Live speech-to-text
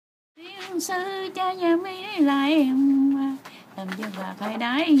งซื้อจะยังไม่ไหลมาทำจะว่าใครไ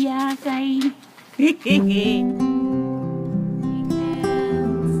ด้ยาไกล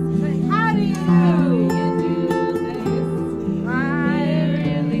How do you do this? I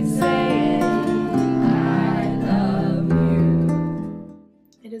really say I love you.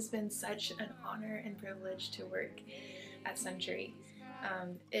 It has been such an honor and privilege to work at Suntree.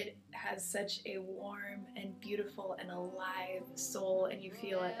 It has such a warm and beautiful and alive soul, and you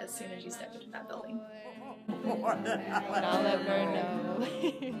feel it as soon as you step into that building. I'll ever know.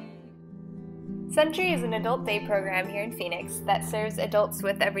 Suntree is an adult day program here in Phoenix that serves adults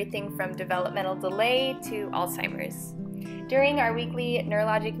with everything from developmental delay to Alzheimer's. During our weekly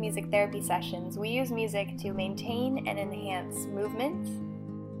neurologic music therapy sessions, we use music to maintain and enhance movement,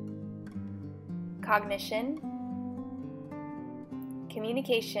 cognition,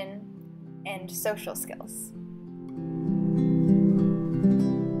 communication, and social skills.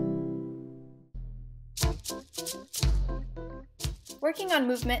 Working on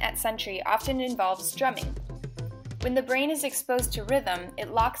movement at Suntree often involves drumming. When the brain is exposed to rhythm,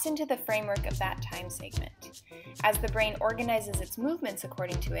 it locks into the framework of that time segment. As the brain organizes its movements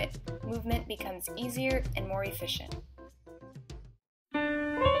according to it, movement becomes easier and more efficient.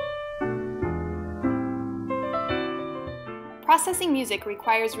 Processing music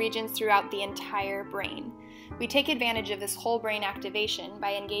requires regions throughout the entire brain. We take advantage of this whole brain activation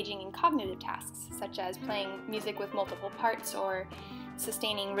by engaging in cognitive tasks, such as playing music with multiple parts or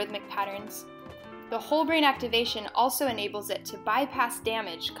sustaining rhythmic patterns. The whole brain activation also enables it to bypass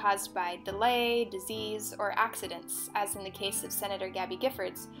damage caused by delay, disease, or accidents, as in the case of Senator Gabby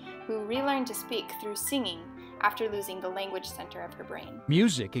Giffords, who relearned to speak through singing after losing the language center of her brain.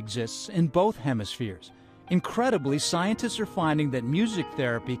 Music exists in both hemispheres. Incredibly, scientists are finding that music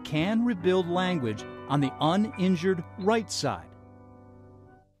therapy can rebuild language on the uninjured right side.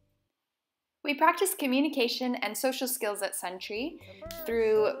 We practice communication and social skills at Suntree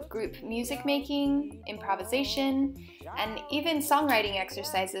through group music making, improvisation, and even songwriting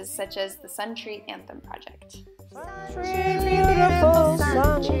exercises such as the Suntree Anthem Project. Suntree, beautiful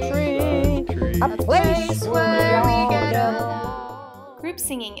Suntree, a place where we gather. Group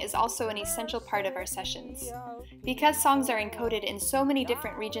singing is also an essential part of our sessions. Because songs are encoded in so many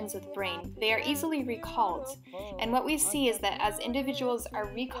different regions of the brain, they are easily recalled. And what we see is that as individuals are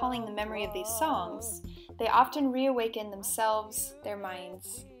recalling the memory of these songs, they often reawaken themselves, their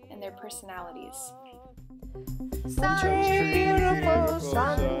minds, and their personalities. Suntree, beautiful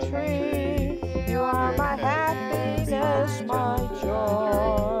Suntree, you are my happiness, my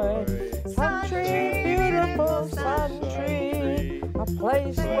joy. Suntree, beautiful Suntree, a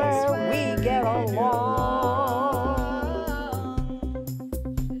place where we get along.